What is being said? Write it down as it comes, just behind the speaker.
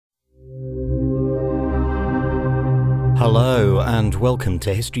Hello and welcome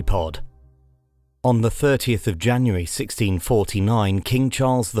to HistoryPod. On the 30th of January 1649, King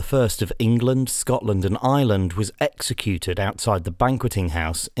Charles I of England, Scotland and Ireland was executed outside the banqueting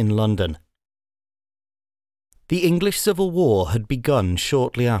house in London. The English Civil War had begun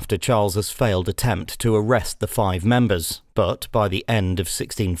shortly after Charles's failed attempt to arrest the five members, but by the end of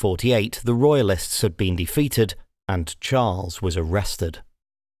 1648 the Royalists had been defeated and Charles was arrested.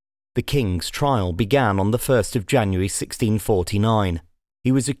 The king's trial began on the 1st of January 1649.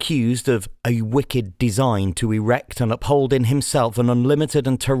 He was accused of a wicked design to erect and uphold in himself an unlimited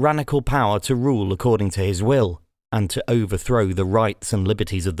and tyrannical power to rule according to his will, and to overthrow the rights and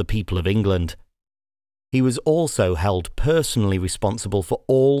liberties of the people of England. He was also held personally responsible for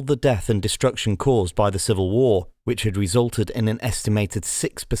all the death and destruction caused by the Civil War, which had resulted in an estimated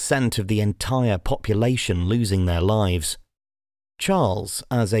 6% of the entire population losing their lives. Charles,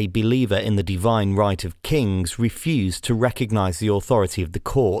 as a believer in the divine right of kings, refused to recognise the authority of the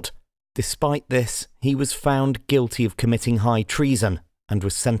court. Despite this, he was found guilty of committing high treason and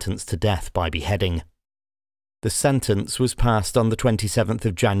was sentenced to death by beheading. The sentence was passed on the 27th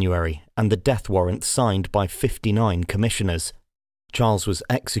of January and the death warrant signed by 59 commissioners. Charles was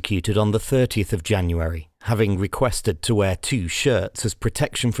executed on the 30th of January, having requested to wear 2 shirts as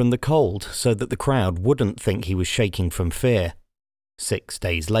protection from the cold so that the crowd wouldn't think he was shaking from fear. 6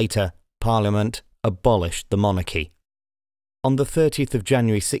 days later, Parliament abolished the monarchy. On the 30th of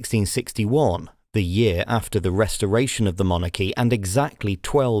January 1661, the year after the restoration of the monarchy and exactly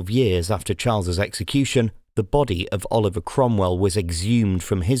 12 years after Charles's execution, the body of Oliver Cromwell was exhumed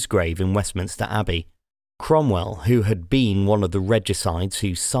from his grave in Westminster Abbey. Cromwell, who had been one of the regicides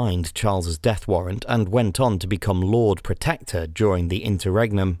who signed Charles's death warrant and went on to become Lord Protector during the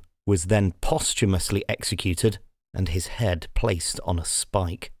interregnum, was then posthumously executed and his head placed on a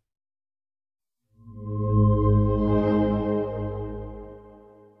spike.